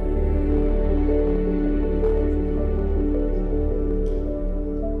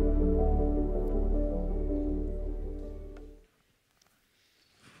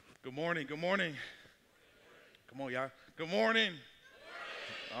morning. Good morning. Come on, y'all. Good morning.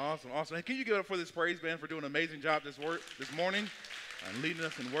 Awesome, awesome. Hey, can you give it up for this praise band for doing an amazing job this morning and leading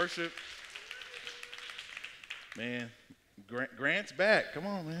us in worship? Man, Grant's back. Come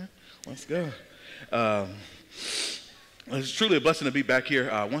on, man. Let's go. It's truly a blessing to be back here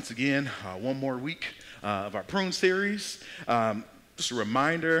once again, one more week of our Prune series. Just a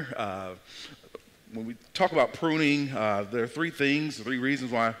reminder, when we talk about pruning, there are three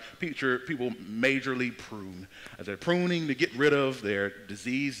reasons why people majorly prune. They're pruning to get rid of their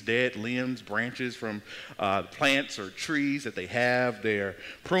diseased, dead limbs, branches from plants or trees that they have. They're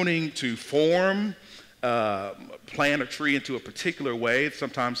pruning to form plant a tree into a particular way,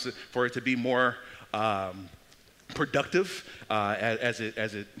 sometimes for it to be more productive as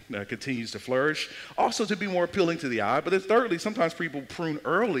it continues to flourish. Also to be more appealing to the eye. But then thirdly, sometimes people prune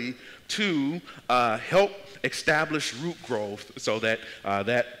early to help establish root growth so that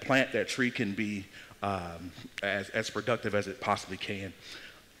that tree can be as productive as it possibly can.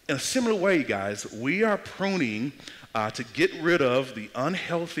 In a similar way, guys, we are pruning to get rid of the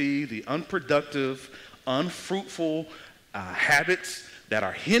unhealthy, the unproductive, unfruitful habits that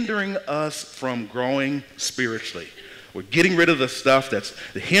are hindering us from growing spiritually. We're getting rid of the stuff that's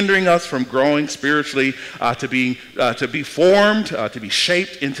hindering us from growing spiritually, to be formed, to be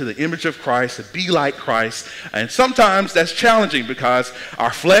shaped into the image of Christ, to be like Christ. And sometimes that's challenging because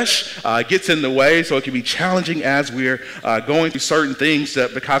our flesh gets in the way, so it can be challenging as we're going through certain things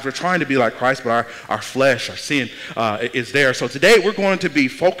because we're trying to be like Christ, but our flesh, our sin is there. So today we're going to be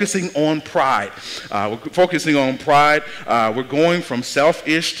focusing on pride. We're focusing on pride. We're going from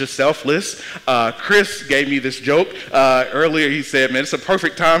selfish to selfless. Chris gave me this joke. Earlier he said, man, it's a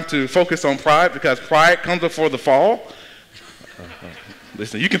perfect time to focus on pride because pride comes before the fall.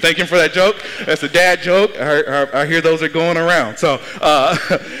 Listen, you can thank him for that joke. That's a dad joke. I hear those are going around. So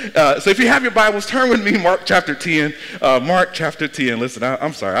if you have your Bibles, turn with me, Mark chapter 10. Mark chapter 10. Listen,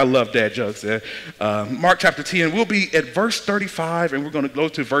 I'm sorry. I love dad jokes. Mark chapter 10. We'll be at verse 35, and we're going to go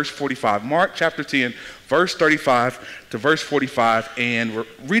to verse 45. Mark chapter 10, verse 35 to verse 45. And we're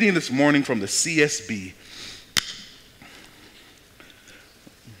reading this morning from the CSB.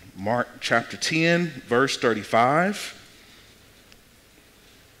 Mark chapter 10, verse 35.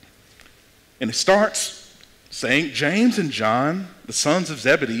 And it starts saying, James and John, the sons of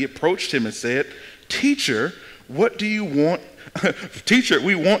Zebedee, approached him and said, Teacher, what do you want? Teacher,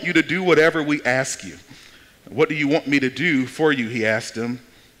 we want you to do whatever we ask you. What do you want me to do for you? He asked them.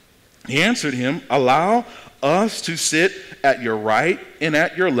 He answered him, allow us to sit at your right and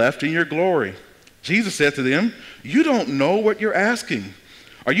at your left in your glory. Jesus said to them, you don't know what you're asking.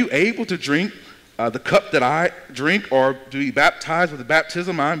 Are you able to drink the cup that I drink, or to be baptized with the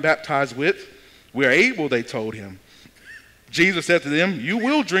baptism I'm baptized with? We are able, they told him. Jesus said to them, you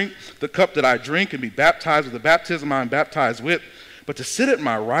will drink the cup that I drink and be baptized with the baptism I'm baptized with, but to sit at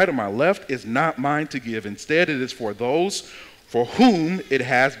my right or my left is not mine to give. Instead, it is for those for whom it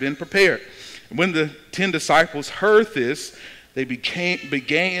has been prepared. And when the 10 disciples heard this, they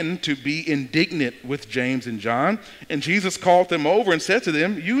began to be indignant with James and John. And Jesus called them over and said to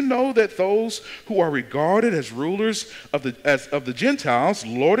them, you know that those who are regarded as rulers of the Gentiles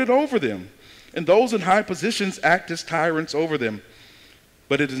lord it over them, and those in high positions act as tyrants over them.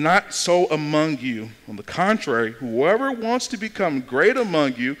 But it is not so among you. On the contrary, whoever wants to become great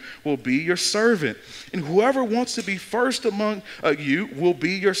among you will be your servant, and whoever wants to be first among you will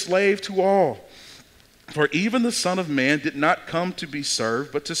be your slave to all. For even the Son of Man did not come to be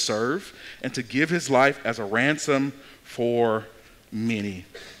served, but to serve, and to give his life as a ransom for many.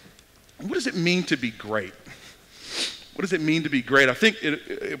 What does it mean to be great? What does it mean to be great? I think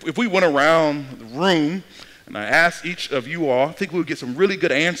if we went around the room and I asked each of you all, I think we would get some really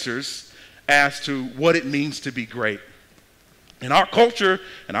good answers as to what it means to be great. In our culture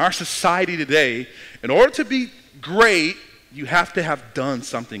and our society today, in order to be great, you have to have done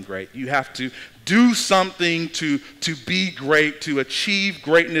something great. You have to do something to be great, to achieve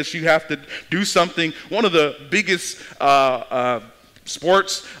greatness. You have to do something. One of the biggest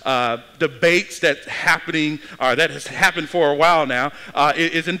sports debates that's happening, that has happened for a while now,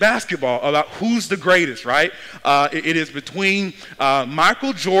 is in basketball about who's the greatest, right? It is between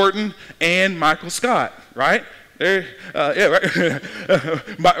Michael Jordan and Michael Scott, right? Yeah,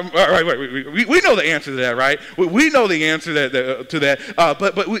 right. We know the answer to that, right? We know the answer to that.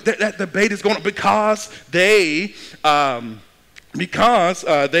 But that debate is going on because they've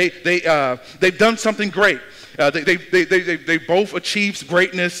done something great. They both achieved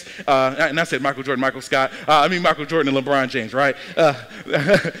greatness. And I said Michael Jordan, Michael Scott. I mean Michael Jordan and LeBron James, right?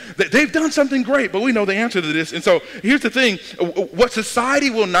 They've done something great, but we know the answer to this. And so here's the thing. What society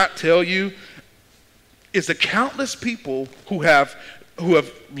will not tell you is the countless people who have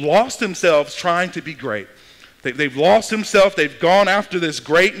lost themselves trying to be great. They've lost themselves. They've gone after this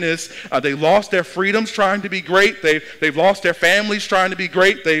greatness. They lost their freedoms trying to be great. They've lost their families trying to be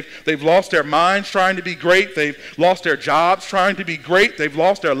great. They've lost their minds trying to be great. They've lost their jobs trying to be great. They've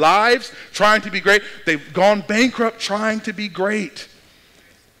lost their lives trying to be great. They've gone bankrupt trying to be great.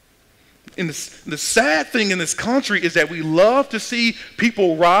 And the sad thing in this country is that we love to see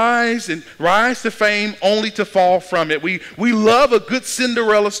people rise to fame only to fall from it. We love a good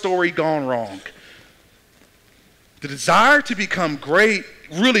Cinderella story gone wrong. The desire to become great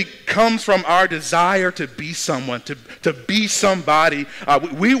really comes from our desire to be someone, to be somebody.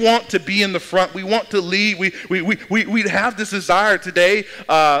 We want to be in the front. We want to lead. We have this desire today.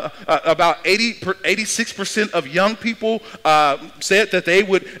 About 86% of young people said that they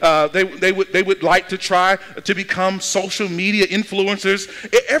would like to try to become social media influencers.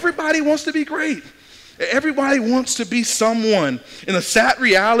 Everybody wants to be great. Everybody wants to be someone. And the sad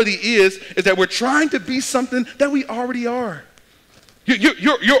reality is that we're trying to be something that we already are.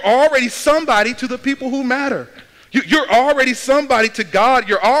 You're already somebody to the people who matter. You're already somebody to God.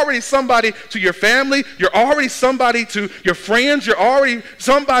 You're already somebody to your family. You're already somebody to your friends. You're already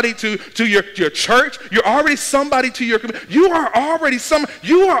somebody to your church. You're already somebody to your community. You are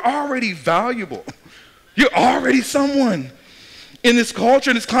already valuable. You're already someone. In this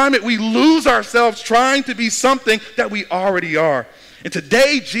culture, in this climate, we lose ourselves trying to be something that we already are. And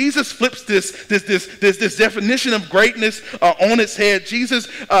today, Jesus flips this definition of greatness on its head. Jesus,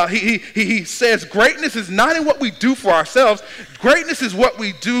 he says greatness is not in what we do for ourselves. Greatness is what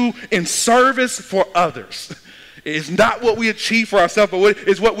we do in service for others. It's not what we achieve for ourselves, but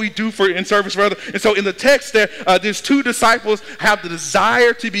it's what we do in service for others. And so in the text there's two disciples have the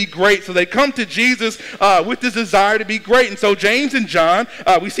desire to be great. So they come to Jesus with this desire to be great. And so James and John,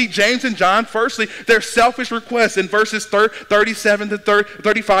 we see James and John, firstly, their selfish requests in verses 35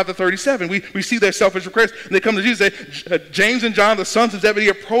 to 37. We see their selfish requests. And they come to Jesus. James and John, the sons of Zebedee,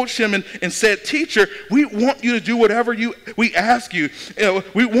 approached him and said, "Teacher, we want you to do whatever we ask you.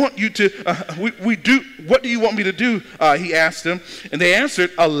 We want you to, we do, what do you want me to do?" He asked them, and they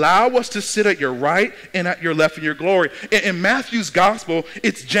answered, "Allow us to sit at your right and at your left in your glory." In Matthew's gospel,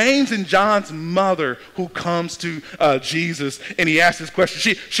 it's James and John's mother who comes to Jesus, and he asks this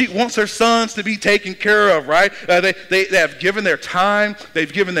question. She wants her sons to be taken care of, right? They have given their time,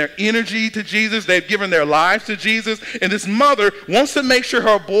 they've given their energy to Jesus, they've given their lives to Jesus, and this mother wants to make sure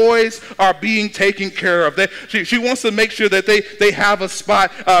her boys are being taken care of. She wants to make sure that they have a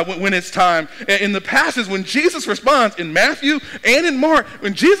spot when it's time. In the passage, when Jesus responds in Matthew and in Mark,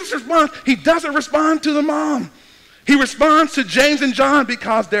 when Jesus responds, he doesn't respond to the mom. He responds to James and John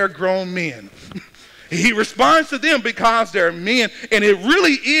because they're grown men. He responds to them because they're men, and it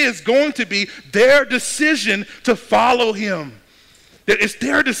really is going to be their decision to follow him. It's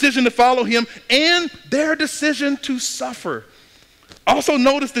their decision to follow him and their decision to suffer. Also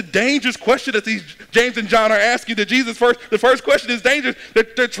notice the dangerous question that these James and John are asking to Jesus first. The first question is dangerous.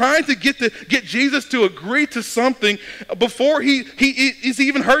 They're trying to get Jesus to agree to something before he's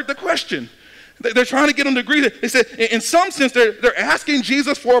even heard the question. They're trying to get him to agree. They said, in some sense, they're asking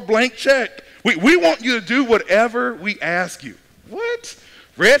Jesus for a blank check. We want you to do whatever we ask you. What?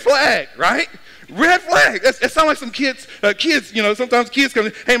 Red flag, right? Red flag. That sounds like some kids, sometimes kids come,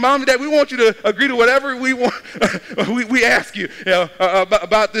 "Hey, mom and dad, we want you to agree to whatever we want. we ask you,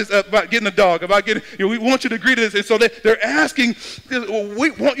 about this, about getting a dog, about getting, we want you to agree to this." And so they're asking,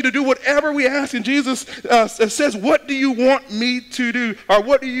 "We want you to do whatever we ask." And Jesus says, "What do you want me to do?" Or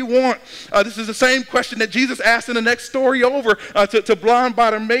 "What do you want?" This is the same question that Jesus asked in the next story over to blind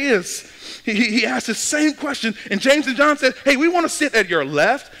Bartimaeus. He asked the same question, and James and John said, "Hey, we want to sit at your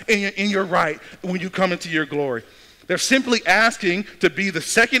left and your right when you come into your glory." They're simply asking to be the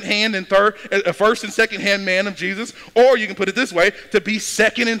second-hand and first and second-hand man of Jesus, or you can put it this way, to be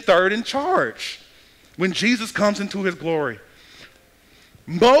second and third in charge when Jesus comes into his glory.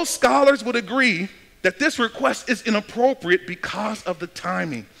 Most scholars would agree that this request is inappropriate because of the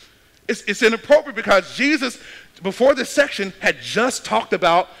timing. It's inappropriate because Jesus, before this section, had just talked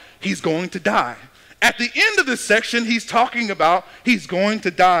about he's going to die. At the end of this section, he's talking about he's going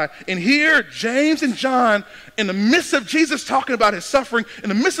to die. And here, James and John, in the midst of Jesus talking about his suffering, in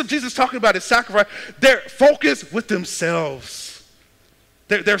the midst of Jesus talking about his sacrifice, they're focused with themselves.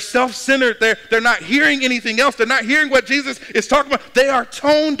 They're self-centered. They're not hearing anything else. They're not hearing what Jesus is talking about. They are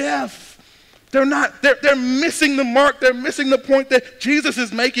tone deaf. They're missing the mark. They're missing the point that Jesus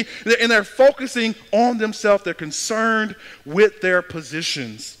is making. And they're focusing on themselves. They're concerned with their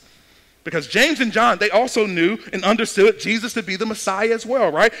positions. Because James and John, they also knew and understood Jesus to be the Messiah as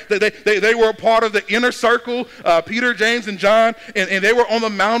well, right? They were a part of the inner circle, Peter, James, and John, and they were on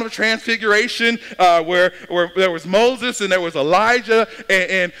the Mount of Transfiguration where there was Moses and there was Elijah,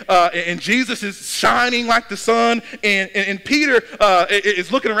 and Jesus is shining like the sun, and Peter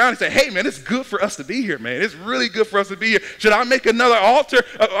is looking around and saying, hey, man, it's good for us to be here, man. It's really good for us to be here. Should I make another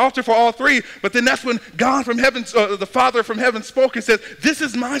altar for all three? But then that's when God from heaven, the Father from heaven spoke and said, this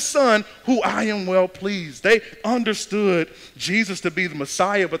is my son, who I am well pleased. They understood Jesus to be the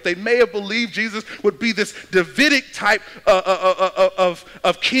Messiah, but they may have believed Jesus would be this Davidic type of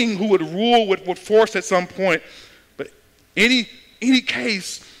king who would rule with force at some point. But any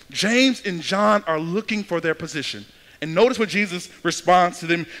case, James and John are looking for their position. And notice what Jesus responds to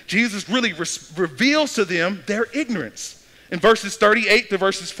them. Jesus really reveals to them their ignorance. In verses 38 to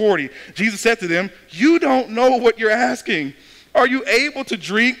verses 40, Jesus said to them, you don't know what you're asking. Are you able to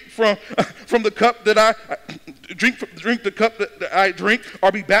drink from the cup that I drink the cup that I drink,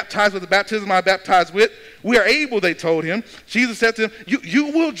 or be baptized with the baptism I baptize with? We are able, they told him. Jesus said to them,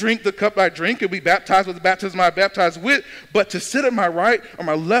 you will drink the cup I drink and be baptized with the baptism I baptize with, but to sit at my right or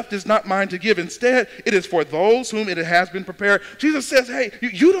my left is not mine to give. Instead, it is for those whom it has been prepared. Jesus says, hey,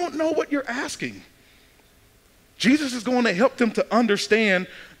 you don't know what you're asking. Jesus is going to help them to understand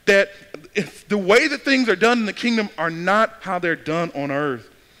that if the way that things are done in the kingdom are not how they're done on earth.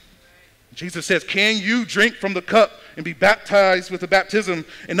 Jesus says, can you drink from the cup and be baptized with the baptism?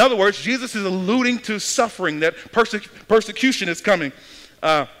 In other words, Jesus is alluding to suffering, that persecution is coming.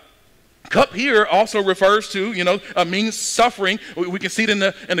 Cup here also refers to, means suffering. We can see it in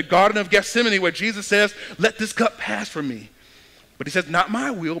the Garden of Gethsemane where Jesus says, let this cup pass from me. But he says, not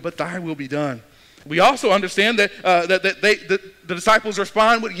my will, but thy will be done. We also understand that the disciples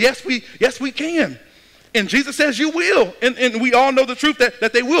respond with, yes, we can. And Jesus says, you will. And we all know the truth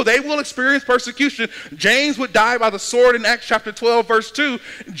that they will. They will experience persecution. James would die by the sword in Acts chapter 12, verse 2.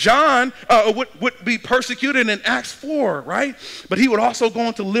 John would be persecuted in Acts 4, right? But he would also go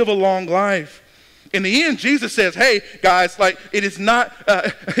on to live a long life. In the end, Jesus says, hey, guys, it's not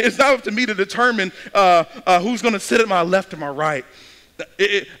up to me to determine who's going to sit at my left or my right.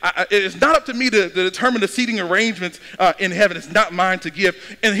 It's not up to me to determine the seating arrangements in heaven. It's not mine to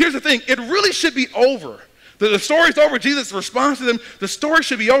give. And here's the thing. It really should be over. The story's over. Jesus responds to them. The story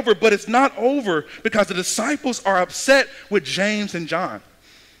should be over, but it's not over because the disciples are upset with James and John.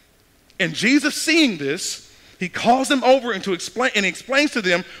 And Jesus, seeing this, he calls them over and explains to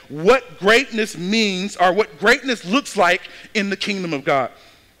them what greatness means, or what greatness looks like in the kingdom of God.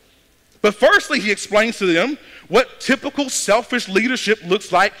 But firstly, he explains to them what typical selfish leadership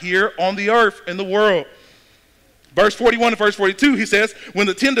looks like here on the earth, in the world. Verse 41 and verse 42, he says, when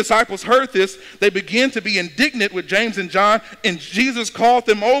the 10 disciples heard this, they began to be indignant with James and John, and Jesus called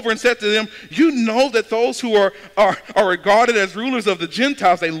them over and said to them, you know that those who are regarded as rulers of the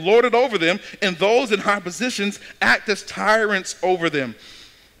Gentiles, they lord it over them, and those in high positions act as tyrants over them.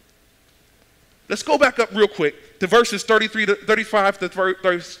 Let's go back up real quick to verses 35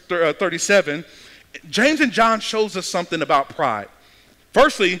 to 37. James and John shows us something about pride.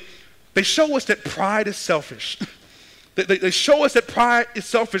 Firstly, they show us that pride is selfish. They show us that pride is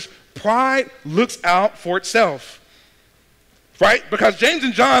selfish. Pride looks out for itself, right? Because James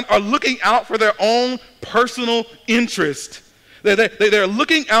and John are looking out for their own personal interest. They're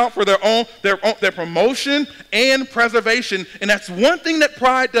looking out for their promotion and preservation. And that's one thing that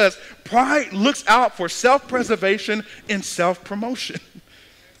pride does. Pride looks out for self-preservation and self-promotion.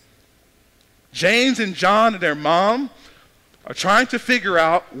 James and John and their mom are trying to figure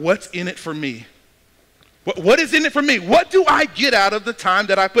out what's in it for me. What is in it for me? What do I get out of the time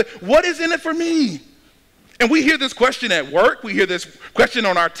that I put? What is in it for me? And we hear this question at work. We hear this question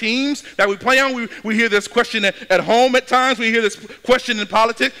on our teams that we play on. We hear this question at home at times. We hear this question in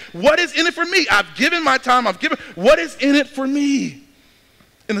politics. What is in it for me? I've given my time. What is in it for me?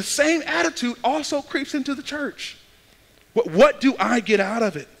 And the same attitude also creeps into the church. What do I get out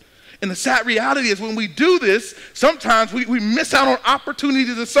of it? And the sad reality is when we do this, sometimes we miss out on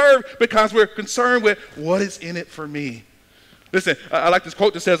opportunities to serve because we're concerned with what is in it for me. Listen, I like this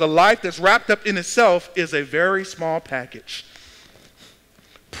quote that says, a life that's wrapped up in itself is a very small package.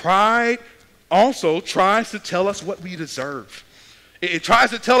 Pride also tries to tell us what we deserve. It tries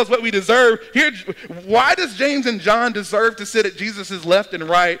to tell us what we deserve. Why does James and John deserve to sit at Jesus' left and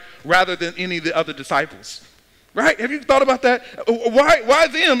right rather than any of the other disciples? Right? Have you thought about that? Why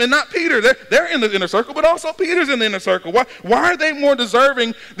them and not Peter? They're in the inner circle, but also Peter's in the inner circle. Why are they more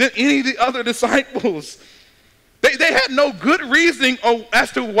deserving than any of the other disciples? They had no good reasoning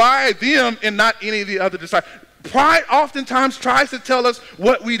as to why them and not any of the other disciples. Pride oftentimes tries to tell us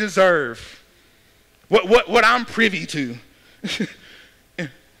what we deserve, what I'm privy to.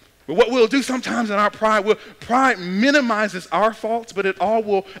 But what we'll do sometimes in our pride minimizes our faults, but it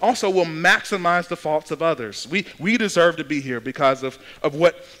also will maximize the faults of others. We deserve to be here because of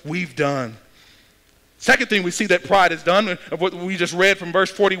what we've done. Second thing we see that pride has done, of what we just read from verse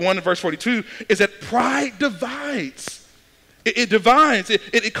 41 to verse 42, is that pride divides. It divides.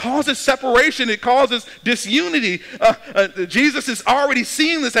 It causes separation. It causes disunity. Jesus is already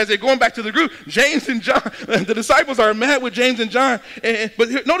seeing this as they're going back to the group. James and John, the disciples are mad with James and John.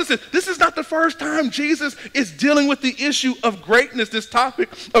 But notice this is not the first time Jesus is dealing with the issue of greatness, this topic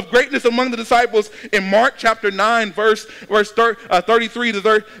of greatness among the disciples. In Mark chapter 9, verse 33 to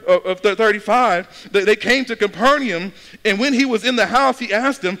 35, they came to Capernaum, and when he was in the house, he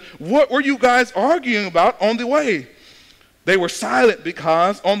asked them, "What were you guys arguing about on the way?" They were silent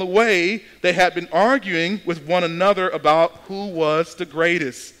because on the way they had been arguing with one another about who was the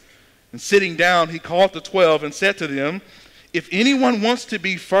greatest. And sitting down, he called the 12 and said to them, "If anyone wants to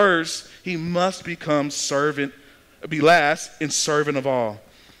be first, he must be last and servant of all."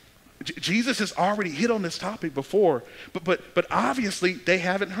 Jesus has already hit on this topic before, but obviously they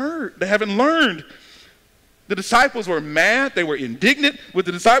haven't learned. The disciples were mad. They were indignant with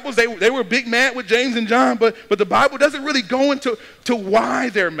the disciples. They were big mad with James and John, but the Bible doesn't really go into why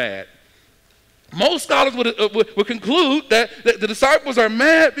they're mad. Most scholars would conclude that the disciples are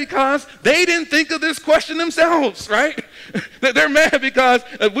mad because they didn't think of this question themselves, right? They're mad because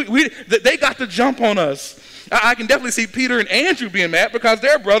they got the jump on us. I can definitely see Peter and Andrew being mad because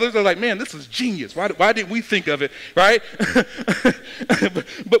their brothers are like, "Man, this is genius. Why didn't we think of it?" Right?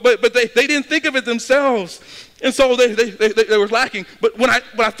 but they didn't think of it themselves, and so they were lacking. But when I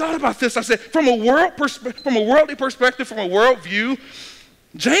thought about this, I said, from a worldly perspective, from a world view,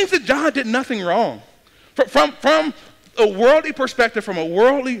 James and John did nothing wrong. From a worldly perspective, from a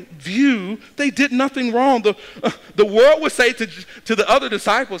worldly view, they did nothing wrong. The world would say to the other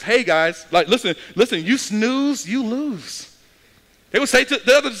disciples, "Hey guys, like listen, you snooze, you lose." They would say to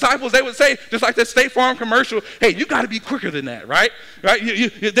the other disciples, they would say, just like that State Farm commercial, "Hey, you got to be quicker than that," right?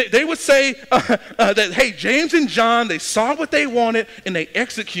 They would say that, "Hey, James and John, they saw what they wanted and they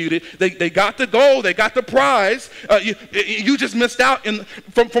executed. They got the goal, they got the prize. You just missed out."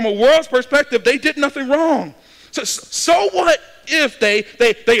 From a world's perspective, they did nothing wrong. So what if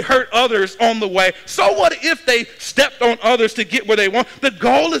they hurt others on the way? So what if they stepped on others to get where they want? The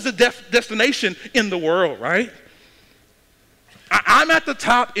goal is a destination in the world, right? I'm at the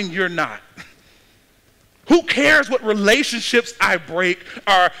top and you're not. Who cares what relationships I break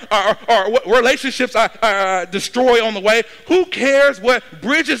or what relationships I destroy on the way? Who cares what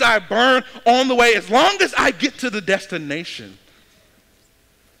bridges I burn on the way as long as I get to the destination?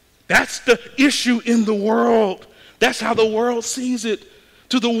 That's the issue in the world. That's how the world sees it.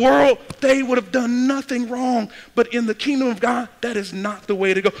 To the world, they would have done nothing wrong. But in the kingdom of God, that is not the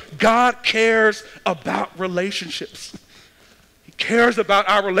way to go. God cares about relationships. He cares about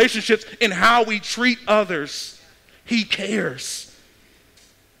our relationships and how we treat others. He cares.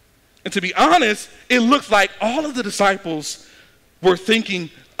 And to be honest, it looks like all of the disciples were thinking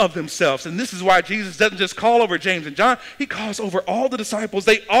of themselves. And this is why Jesus doesn't just call over James and John. He calls over all the disciples.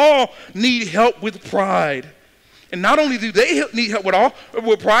 They all need help with pride. And not only do they need help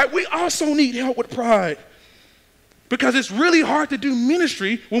with pride, we also need help with pride. Because it's really hard to do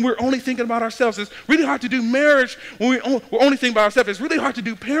ministry when we're only thinking about ourselves. It's really hard to do marriage when we're only thinking about ourselves. It's really hard to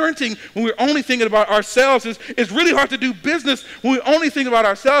do parenting when we're only thinking about ourselves. It's really hard to do business when we only think about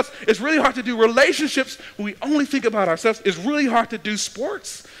ourselves. It's really hard to do relationships when we only think about ourselves. It's really hard to do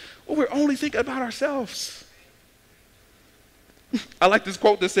sports when we're only thinking about ourselves. I like this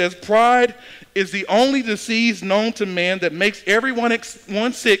quote that says, "Pride is the only disease known to man that makes everyone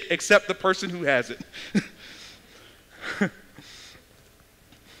sick except the person who has it."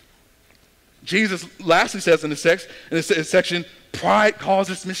 Jesus lastly says in this section, pride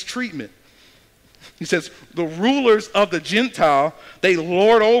causes mistreatment. He says, the rulers of the Gentile, they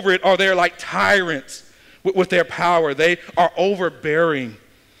lord over it, or they're like tyrants with their power. They are overbearing.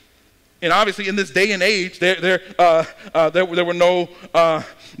 And obviously, in this day and age, there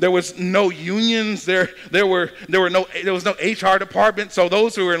was no unions. There was no HR department. So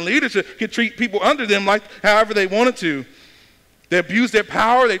those who were in leadership could treat people under them like however they wanted to. They abused their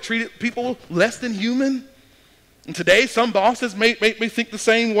power. They treated people less than human. And today, some bosses may think the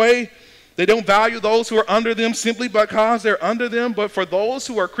same way. They don't value those who are under them simply because they're under them. But for those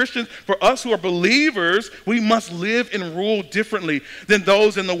who are Christians, for us who are believers, we must live and rule differently than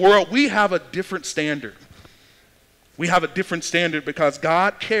those in the world. We have a different standard. We have a different standard because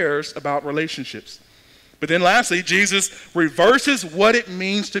God cares about relationships. But then lastly, Jesus reverses what it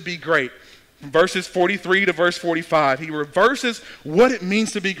means to be great. From verses 43 to verse 45, he reverses what it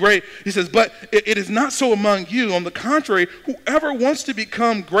means to be great. He says, but it is not so among you. On the contrary, whoever wants to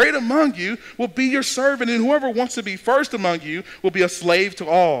become great among you will be your servant, and whoever wants to be first among you will be a slave to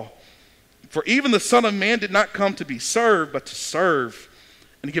all. For even the Son of Man did not come to be served, but to serve,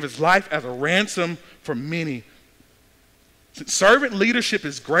 and to give his life as a ransom for many. Servant leadership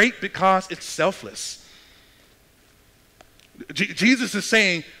is great because it's selfless. Jesus is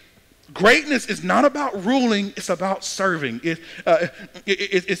saying, greatness is not about ruling, it's about serving.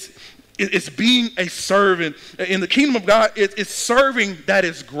 It's being a servant. In the kingdom of God, it's serving that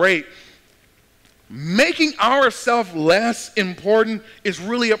is great. Making ourselves less important is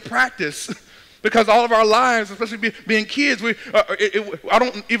really a practice. Because all of our lives, especially being kids, I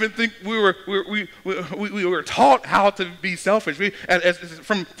don't even think we were taught how to be selfish.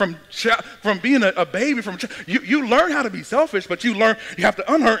 From being a baby, you learn how to be selfish, but you have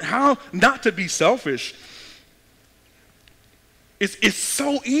to unlearn how not to be selfish. It's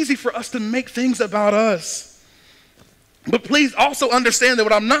so easy for us to make things about us. But please also understand that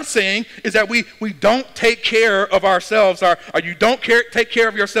what I'm not saying is that we don't take care of ourselves, or you don't take care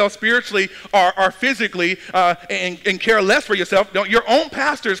of yourself spiritually or physically and care less for yourself. Your own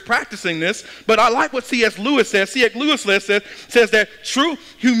pastor is practicing this, but I like what C.S. Lewis says. C.S. Lewis says that true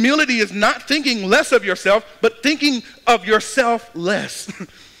humility is not thinking less of yourself, but thinking of yourself less.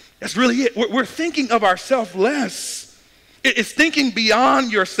 That's really it. We're thinking of ourselves less. It's thinking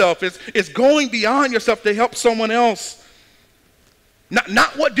beyond yourself. It's going beyond yourself to help someone else.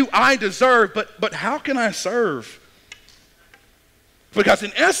 Not what do I deserve, but how can I serve? Because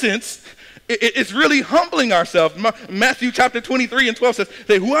in essence, it's really humbling ourselves. Matthew chapter 23 and 12 says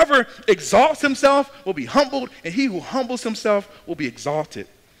that whoever exalts himself will be humbled, and he who humbles himself will be exalted.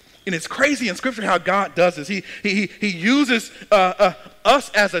 And it's crazy in Scripture how God does this. He uses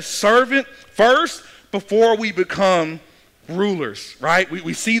us as a servant first before we become rulers, right?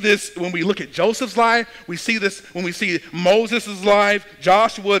 We see this when we look at Joseph's life. We see this when we see Moses' life,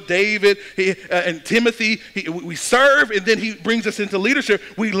 Joshua, David, and Timothy. We serve, and then he brings us into leadership.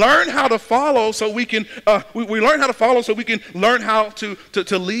 We learn how to follow so we can learn how to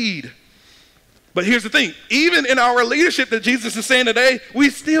lead. But here's the thing. Even in our leadership that Jesus is saying today, we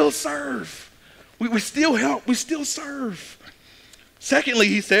still serve. We still help. We still serve. Secondly,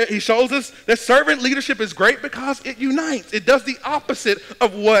 he shows us that servant leadership is great because it unites. It does the opposite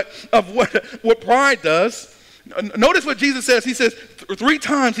of what pride does. Notice what Jesus says. He says 3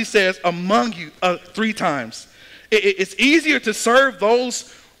 times, he says, among you, 3 times. It's easier to serve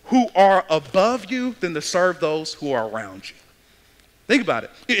those who are above you than to serve those who are around you. Think about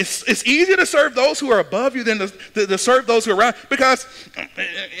it. It's easier to serve those who are above you than to serve those who are around. Because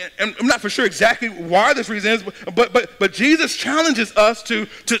I'm not for sure exactly why this reason is, but Jesus challenges us to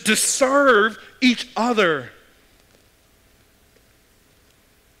serve each other.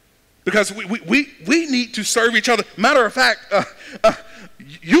 Because we need to serve each other. Matter of fact,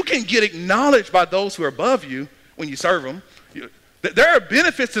 you can get acknowledged by those who are above you when you serve them. There are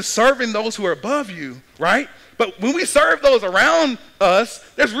benefits to serving those who are above you, right? But when we serve those around us,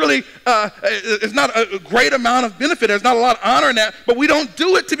 there's really, it's not a great amount of benefit. There's not a lot of honor in that, but we don't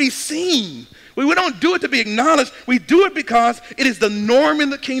do it to be seen. We don't do it to be acknowledged. We do it because it is the norm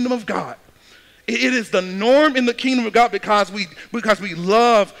in the kingdom of God. It is the norm in the kingdom of God because we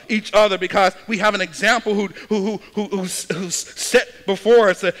love each other, because we have an example who's set before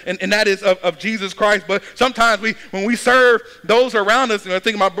us, and that is of Jesus Christ. But sometimes when we serve those around us, and I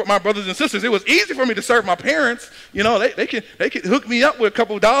think of my brothers and sisters, it was easy for me to serve my parents. You know, they can hook me up with a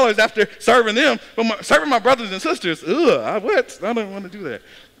couple of dollars after serving them. But serving my brothers and sisters, I don't want to do that.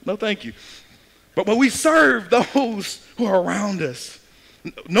 No, thank you. But we serve those who are around us.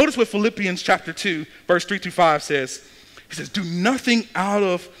 Notice what Philippians chapter 2, verse 3-5 says. He says, do nothing out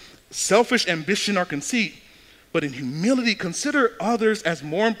of selfish ambition or conceit, but in humility consider others as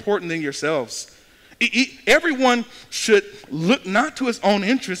more important than yourselves. Everyone should look not to his own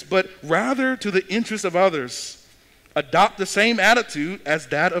interests, but rather to the interests of others. Adopt the same attitude as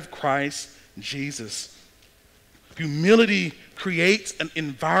that of Christ Jesus. Humility creates an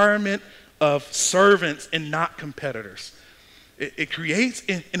environment of servants and not competitors. It creates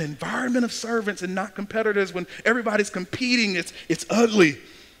an environment of servants and not competitors. When everybody's competing, it's ugly.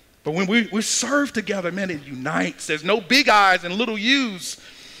 But when we serve together, man, it unites. There's no big I's and little U's.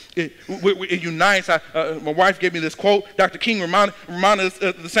 It unites. My wife gave me this quote. Dr. King reminded us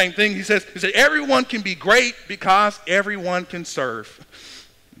the same thing. He said, everyone can be great because everyone can serve.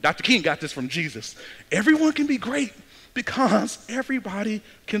 Dr. King got this from Jesus. Everyone can be great because everybody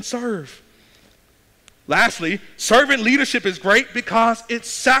can serve. Lastly, servant leadership is great because it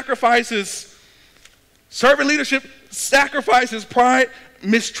sacrifices. Servant leadership sacrifices pride,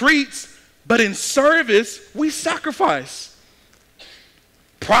 mistreats, but in service, we sacrifice.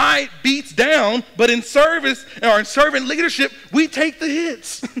 Pride beats down, but in service or in servant leadership, we take the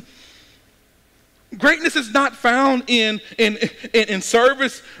hits. Greatness is not found in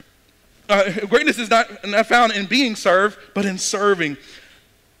service. Greatness is not found in being served, but in serving.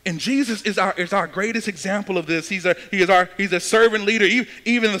 And Jesus is our greatest example of this. He's a servant leader.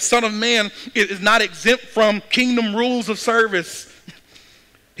 Even the Son of Man is not exempt from kingdom rules of service.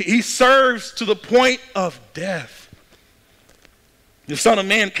 He serves to the point of death. The Son of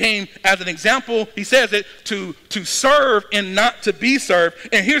Man came as an example, he says it, to serve and not to be served.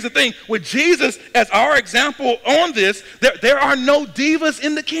 And here's the thing, with Jesus as our example on this, there are no divas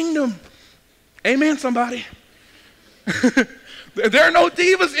in the kingdom. Amen, somebody. There are no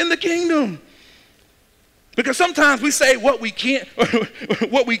divas in the kingdom. Because sometimes we say what we can't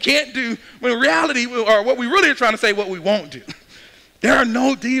do, when in reality, or what we really are trying to say, what we won't do. There are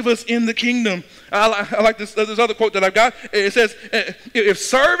no divas in the kingdom. I like this other quote that I've got. It says, if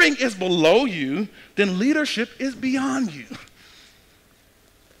serving is below you, then leadership is beyond you.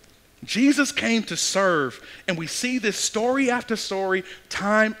 Jesus came to serve, and we see this story after story,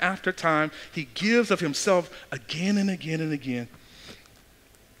 time after time. He gives of himself again and again and again.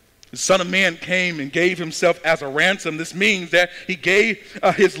 The Son of Man came and gave himself as a ransom. This means that he gave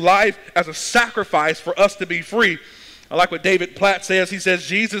his life as a sacrifice for us to be free. I like what David Platt says. He says,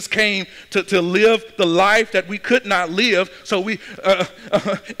 Jesus came to live the life that we could not live,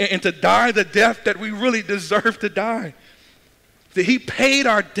 and to die the death that we really deserve to die. That he paid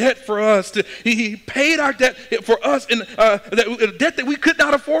our debt for us. He paid our debt for us, a debt that we could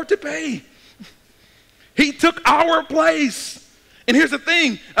not afford to pay. He took our place. And here's the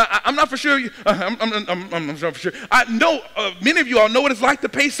thing, I'm not for sure, I'm not for sure. I know many of you all know what it's like to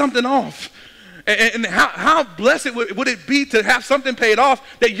pay something off. And how blessed would it be to have something paid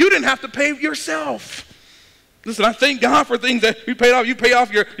off that you didn't have to pay yourself? Listen, I thank God for things that we paid off. You pay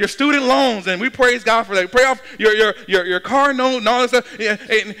off your student loans, and we praise God for that. You pay off your car note and all that stuff,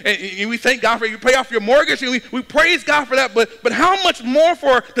 and we thank God for it. You pay off your mortgage, and we praise God for that. But how much more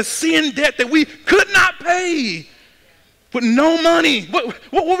for the sin debt that we could not pay with no money? What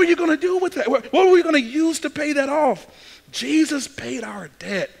were you going to do with that? What were we going to use to pay that off? Jesus paid our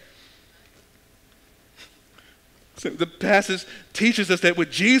debt. So the passage teaches us that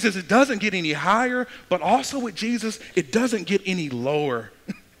with Jesus, it doesn't get any higher, but also with Jesus, it doesn't get any lower.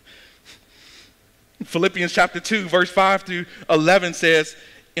 Philippians chapter 2, verse 5 through 11 says,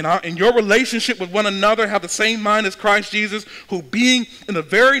 in your relationship with one another, have the same mind as Christ Jesus, who being in the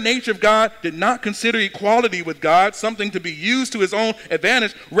very nature of God, did not consider equality with God something to be used to his own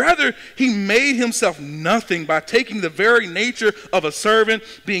advantage. Rather, he made himself nothing by taking the very nature of a servant,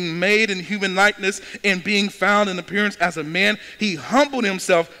 being made in human likeness, and being found in appearance as a man. He humbled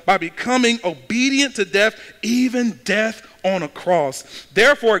himself by becoming obedient to death, even death on a cross.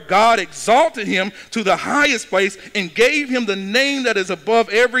 Therefore, God exalted him to the highest place and gave him the name that is above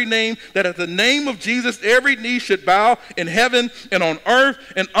every name, that at the name of Jesus every knee should bow in heaven and on earth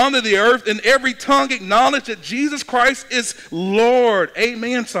and under the earth, and every tongue acknowledge that Jesus Christ is Lord.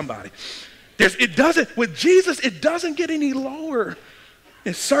 Amen, somebody. With Jesus, it doesn't get any lower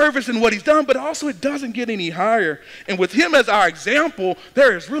in service and what he's done, but also it doesn't get any higher. And with him as our example,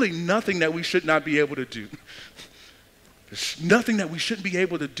 there is really nothing that we should not be able to do. There's nothing that we shouldn't be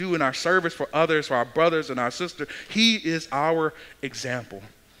able to do in our service for others, for our brothers and our sisters. He is our example.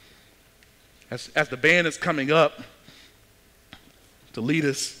 As the band is coming up to lead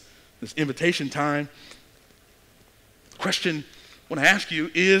us this invitation time, the question I want to ask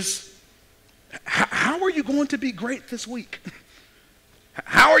you is, how are you going to be great this week?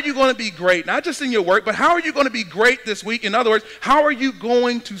 How are you going to be great? Not just in your work, but how are you going to be great this week? In other words, how are you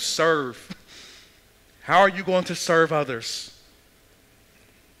going to serve? How are you going to serve others?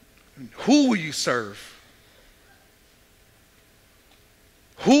 Who will you serve?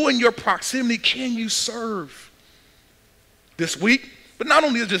 Who in your proximity can you serve this week? But not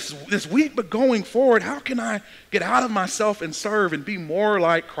only just this week, but going forward, how can I get out of myself and serve and be more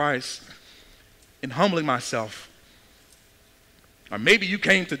like Christ in humbling myself? Or maybe you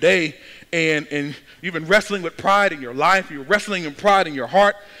came today and you've been wrestling with pride in your life, you're wrestling with pride in your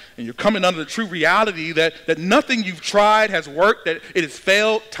heart, and you're coming under the true reality that nothing you've tried has worked, that it has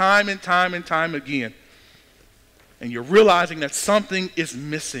failed time and time and time again. And you're realizing that something is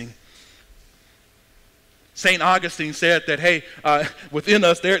missing. St. Augustine said that, hey, within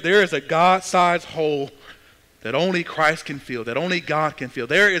us there is a God-sized hole that only Christ can fill, that only God can fill.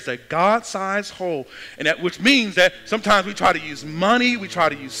 There is a God-sized hole, and which means that sometimes we try to use money, we try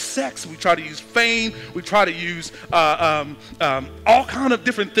to use sex, we try to use fame, we try to use all kind of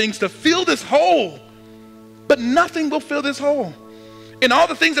different things to fill this hole, but nothing will fill this hole. And all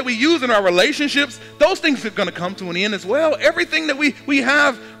the things that we use in our relationships, those things are going to come to an end as well. Everything that we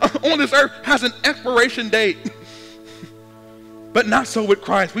have on this earth has an expiration date. But not so with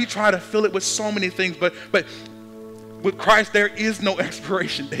Christ. We try to fill it with so many things, but with Christ, there is no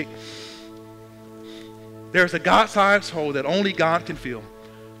expiration date. There's a God-sized hole that only God can fill,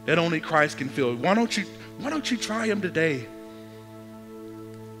 that only Christ can fill. Why don't you try him today?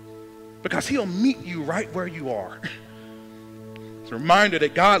 Because he'll meet you right where you are. It's a reminder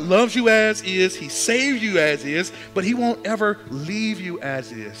that God loves you as is, he saves you as is, but he won't ever leave you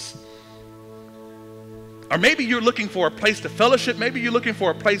as is. Or maybe you're looking for a place to fellowship. Maybe you're looking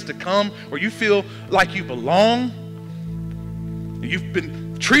for a place to come where you feel like you belong. You've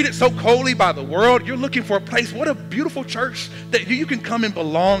been treated so coldly by the world. You're looking for a place. What a beautiful church that you can come and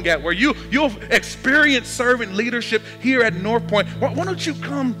belong at, where you'll experience servant leadership here at North Point. Why don't you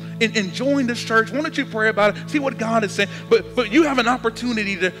come and join this church? Why don't you pray about it? See what God is saying. But you have an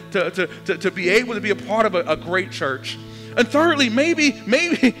opportunity to be able to be a part of a great church. And thirdly, maybe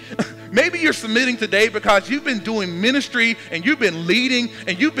you're submitting today because you've been doing ministry and you've been leading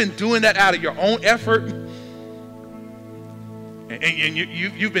and you've been doing that out of your own effort. And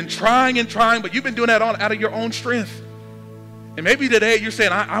you've been trying, but you've been doing that out of your own strength. And maybe today you're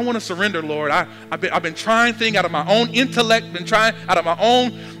saying, I want to surrender, Lord. I've been trying things out of my own intellect, been trying out of my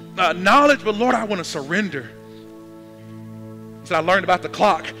own knowledge, but Lord, I want to surrender. So I learned about the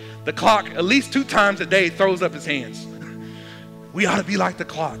clock. The clock, at least 2 times a day, throws up its hands. We ought to be like the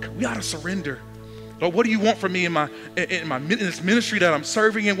clock. We ought to surrender. Lord, what do you want from me in this ministry that I'm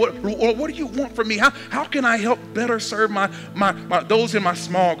serving in? What do you want from me? How can I help better serve those in my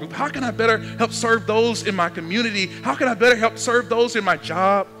small group? How can I better help serve those in my community? How can I better help serve those in my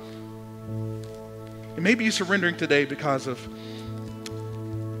job? And maybe you're surrendering today because of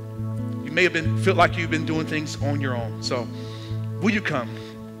you may have felt like you've been doing things on your own. So will you come?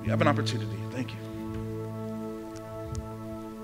 You have an opportunity. Thank you.